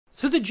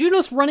So the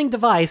Junos running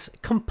device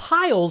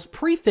compiles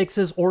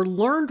prefixes or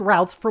learned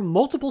routes from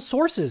multiple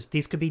sources.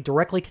 These could be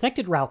directly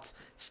connected routes,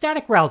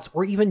 static routes,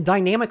 or even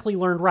dynamically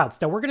learned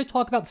routes. Now we're going to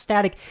talk about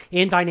static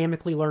and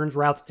dynamically learned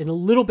routes in a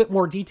little bit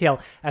more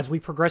detail as we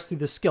progress through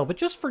this skill. But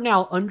just for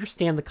now,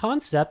 understand the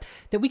concept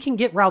that we can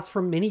get routes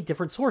from many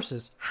different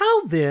sources.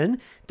 How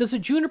then does a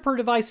Juniper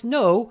device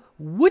know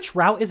which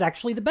route is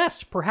actually the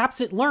best?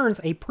 Perhaps it learns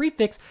a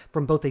prefix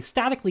from both a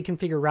statically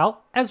configured route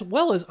as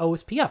well as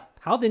OSPF.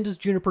 How then does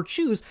Juniper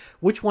choose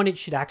which one it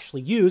should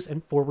actually use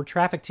and forward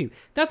traffic to?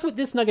 That's what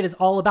this nugget is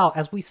all about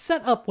as we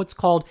set up what's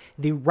called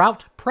the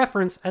route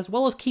preference, as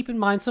well as keep in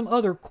mind some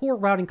other core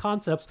routing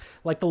concepts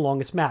like the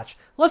longest match.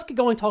 Let's get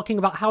going talking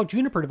about how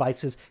Juniper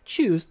devices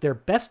choose their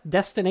best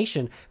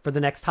destination for the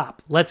next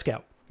hop. Let's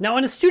go. Now,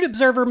 an astute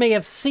observer may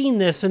have seen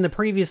this in the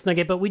previous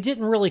nugget, but we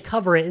didn't really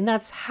cover it, and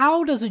that's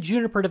how does a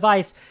Juniper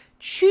device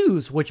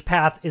choose which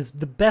path is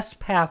the best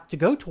path to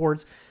go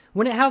towards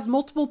when it has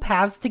multiple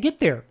paths to get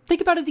there. Think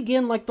about it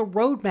again like the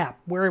road map,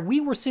 where we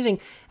were sitting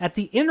at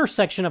the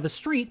intersection of a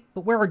street,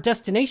 but where our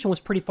destination was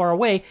pretty far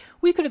away.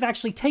 We could have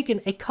actually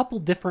taken a couple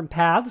different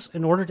paths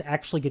in order to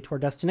actually get to our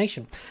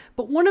destination.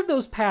 But one of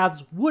those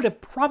paths would have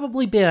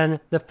probably been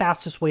the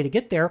fastest way to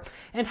get there.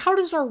 And how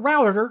does our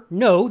router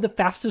know the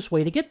fastest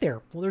way to get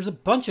there? Well, there's a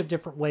bunch of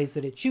different ways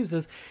that it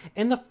chooses.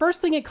 And the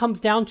first thing it comes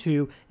down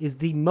to is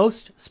the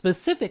most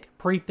specific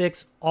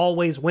prefix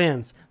always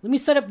wins. Let me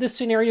set up this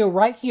scenario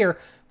right here,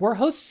 where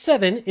host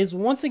 7 is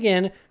once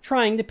again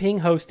trying to ping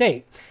host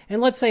 8. And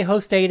let's say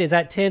host 8 is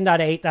at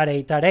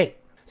 10.8.8.8.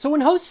 So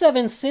when host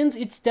 7 sends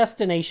its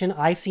destination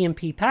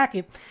ICMP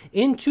packet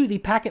into the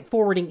packet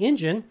forwarding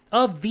engine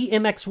of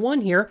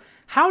VMX1 here,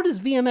 how does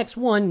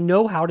VMX1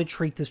 know how to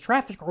treat this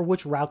traffic or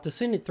which route to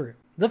send it through?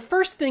 The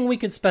first thing we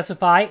could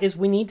specify is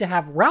we need to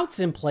have routes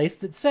in place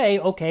that say,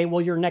 okay,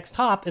 well, your next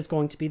hop is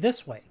going to be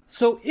this way.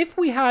 So if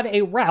we had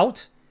a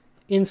route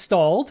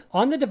installed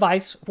on the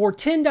device for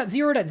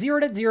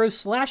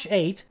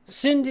 10.0.0.0/8,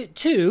 send it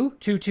to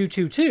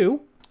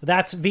 2222,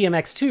 that's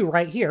VMX2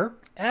 right here,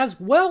 as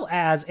well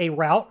as a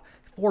route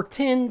for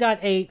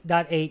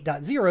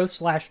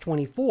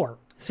 10.8.8.0/24,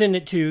 send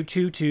it to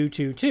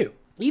 2222.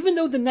 Even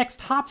though the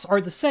next hops are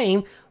the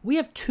same, we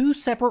have two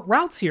separate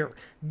routes here.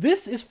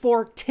 This is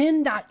for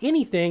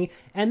 10.anything,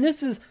 and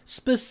this is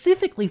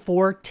specifically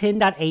for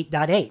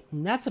 10.8.8.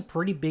 And that's a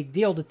pretty big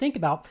deal to think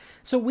about.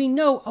 So we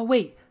know, oh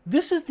wait,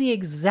 this is the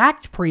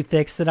exact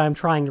prefix that I'm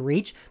trying to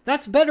reach.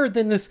 That's better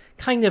than this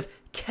kind of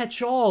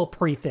catch-all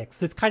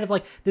prefix. It's kind of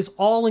like this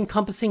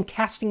all-encompassing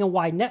casting a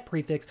wide net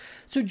prefix.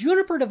 So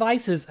Juniper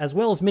devices, as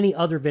well as many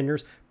other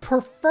vendors,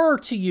 prefer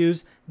to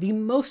use the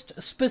most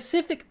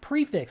specific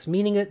prefix,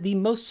 meaning that the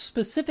most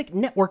specific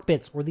network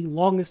bits, or the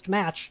longest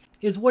match,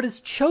 is what is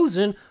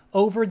chosen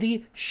over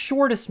the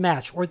shortest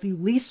match, or the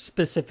least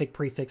specific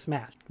prefix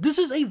match. This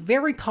is a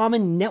very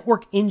common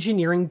network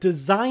engineering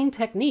design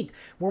technique,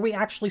 where we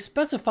actually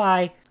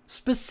specify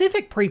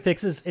specific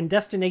prefixes and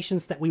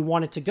destinations that we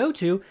want it to go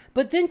to,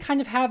 but then kind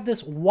of have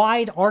this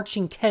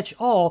wide-arching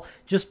catch-all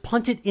just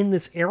punted in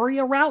this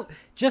area route,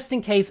 just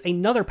in case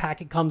another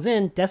packet comes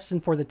in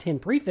destined for the 10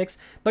 prefix,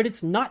 but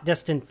it's not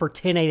destined for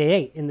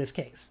 10.8.8 in this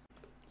case.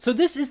 So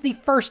this is the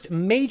first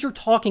major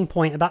talking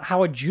point about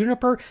how a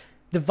Juniper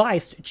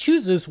device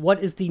chooses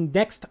what is the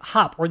next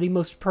hop, or the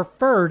most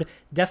preferred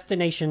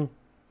destination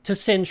to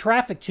send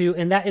traffic to,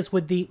 and that is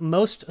with the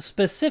most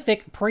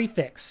specific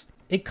prefix.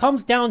 It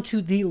comes down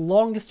to the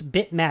longest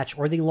bit match,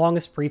 or the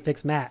longest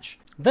prefix match.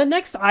 The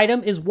next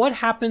item is what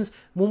happens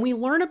when we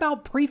learn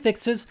about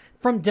prefixes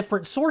from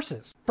different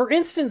sources. For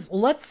instance,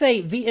 let's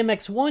say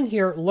VMX1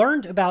 here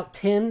learned about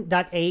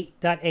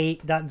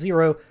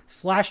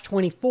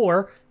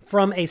 10.8.8.0/24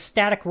 from a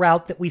static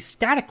route that we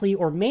statically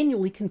or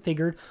manually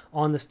configured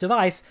on this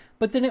device,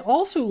 but then it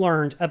also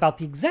learned about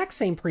the exact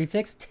same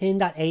prefix,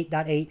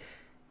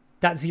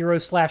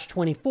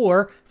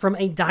 10.8.8.0/24, from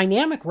a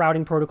dynamic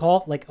routing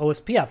protocol like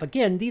Ospf.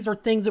 Again, these are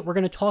things that we're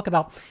going to talk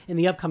about in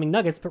the upcoming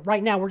nuggets, but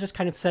right now we're just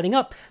kind of setting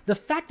up the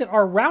fact that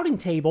our routing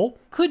table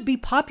could be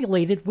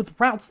populated with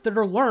routes that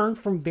are learned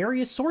from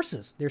various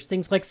sources. There's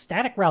things like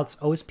static routes,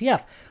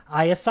 Ospf,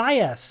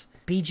 ISIS,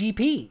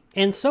 BGP,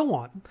 and so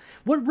on.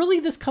 What really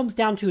this comes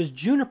down to is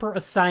Juniper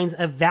assigns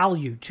a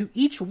value to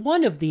each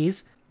one of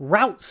these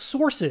route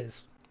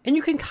sources. And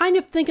you can kind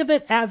of think of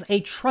it as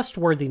a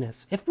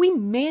trustworthiness. If we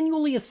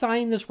manually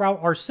assign this route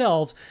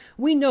ourselves,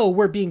 we know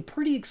we're being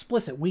pretty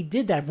explicit. We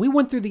did that. If we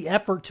went through the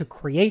effort to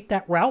create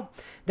that route,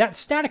 that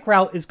static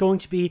route is going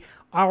to be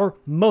our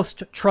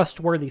most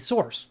trustworthy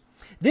source.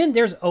 Then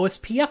there's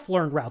OSPF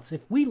learned routes.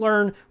 If we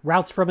learn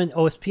routes from an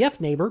OSPF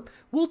neighbor,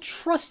 we'll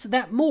trust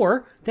that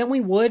more than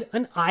we would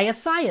an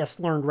ISIS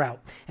learned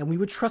route. And we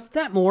would trust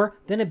that more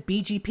than a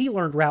BGP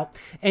learned route.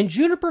 And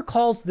Juniper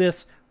calls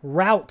this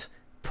route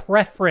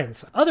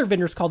preference. Other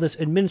vendors call this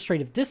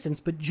administrative distance,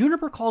 but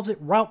Juniper calls it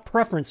route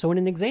preference. So in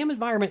an exam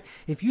environment,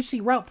 if you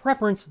see route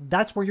preference,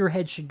 that's where your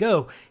head should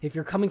go. If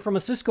you're coming from a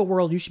Cisco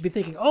world, you should be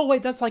thinking, oh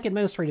wait, that's like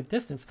administrative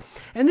distance.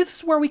 And this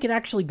is where we can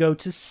actually go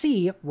to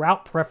see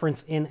route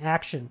preference in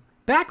action.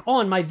 Back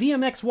on my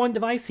VMX1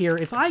 device here,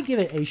 if I give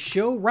it a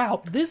show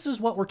route, this is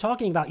what we're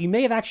talking about. You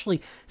may have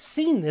actually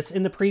seen this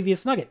in the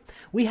previous nugget.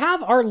 We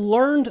have our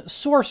learned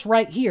source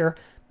right here,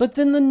 but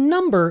then the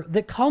number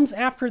that comes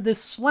after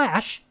this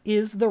slash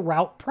is the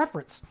route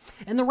preference.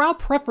 And the route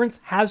preference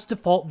has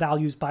default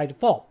values by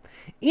default.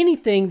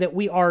 Anything that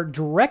we are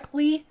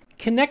directly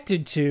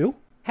connected to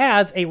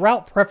has a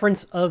route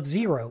preference of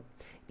 0.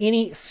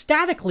 Any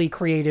statically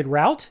created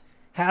route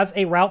has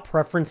a route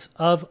preference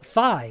of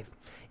 5.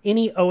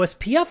 Any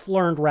Ospf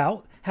learned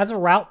route has a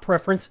route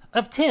preference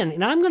of 10.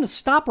 And I'm going to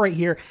stop right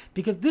here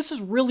because this is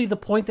really the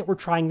point that we're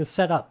trying to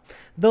set up.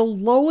 The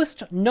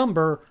lowest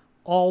number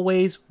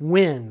always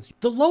wins.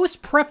 The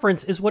lowest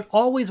preference is what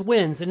always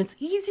wins, and it's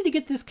easy to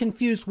get this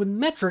confused with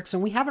metrics,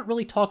 and we haven't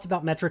really talked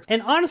about metrics.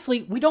 And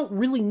honestly, we don't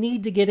really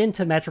need to get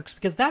into metrics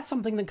because that's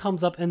something that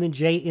comes up in the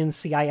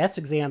JNCIS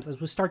exams as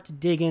we start to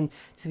dig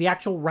into the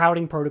actual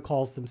routing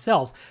protocols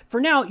themselves. For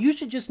now, you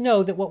should just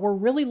know that what we're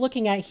really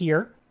looking at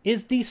here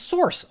is the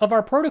source of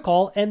our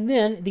protocol and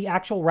then the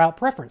actual route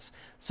preference.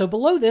 So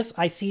below this,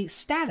 I see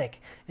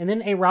static and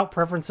then a route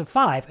preference of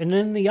 5. And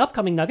in the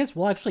upcoming nuggets,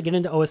 we'll actually get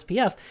into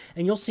Ospf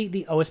and you'll see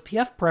the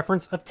Ospf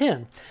preference of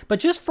 10.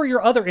 But just for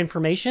your other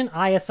information,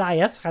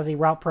 ISIS has a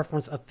route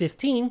preference of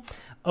 15.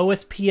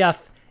 Ospf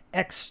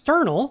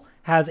external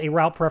has a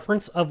route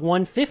preference of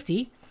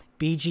 150.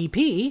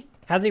 BGP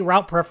has a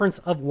route preference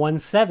of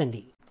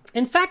 170.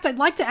 In fact, I'd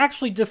like to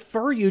actually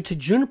defer you to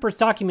Juniper's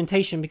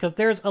documentation because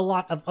there's a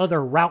lot of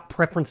other route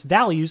preference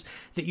values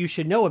that you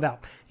should know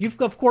about.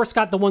 You've, of course,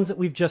 got the ones that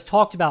we've just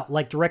talked about,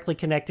 like directly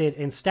connected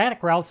and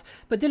static routes,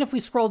 but then if we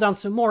scroll down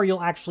some more,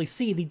 you'll actually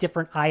see the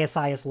different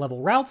ISIS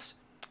level routes.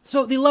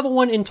 So the level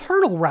 1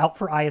 internal route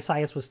for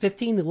ISIS was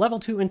 15. The level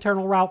 2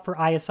 internal route for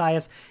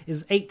ISIS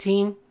is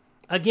 18.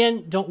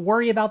 Again, don't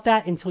worry about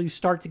that until you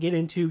start to get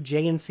into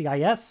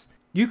JNCIS.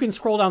 You can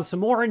scroll down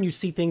some more and you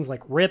see things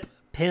like RIP,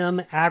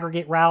 PIM,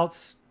 aggregate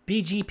routes,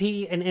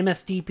 BGP, and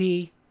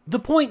MSDP. The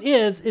point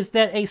is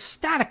that a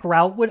static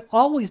route would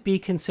always be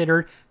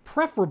considered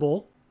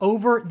preferable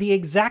over the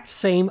exact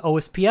same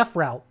Ospf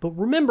route. But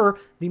remember,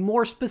 the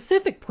more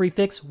specific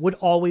prefix would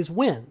always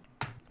win.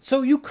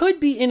 So you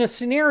could be in a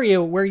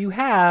scenario where you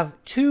have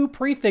two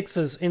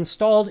prefixes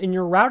installed in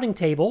your routing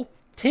table.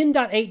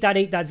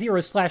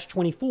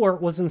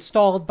 10.8.8.0/24 was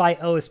installed by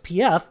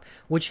Ospf,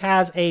 which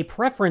has a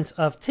preference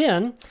of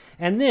 10,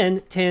 and then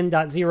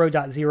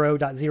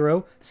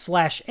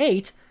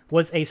 10.0.0.0/8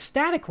 was a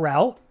static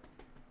route,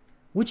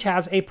 which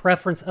has a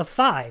preference of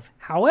 5.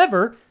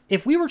 However,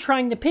 if we were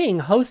trying to ping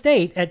host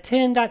 8 at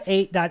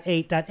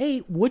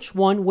 10.8.8.8, which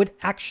one would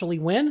actually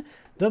win?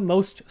 The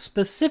most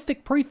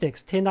specific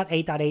prefix,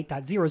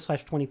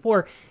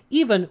 10.8.8.0/24,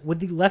 even with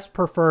the less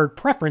preferred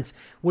preference,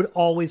 would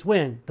always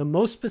win. The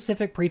most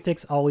specific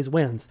prefix always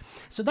wins.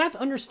 So that's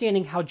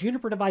understanding how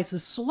Juniper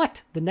devices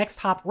select the next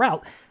hop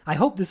route. I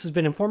hope this has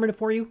been informative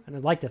for you, and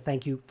I'd like to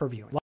thank you for viewing.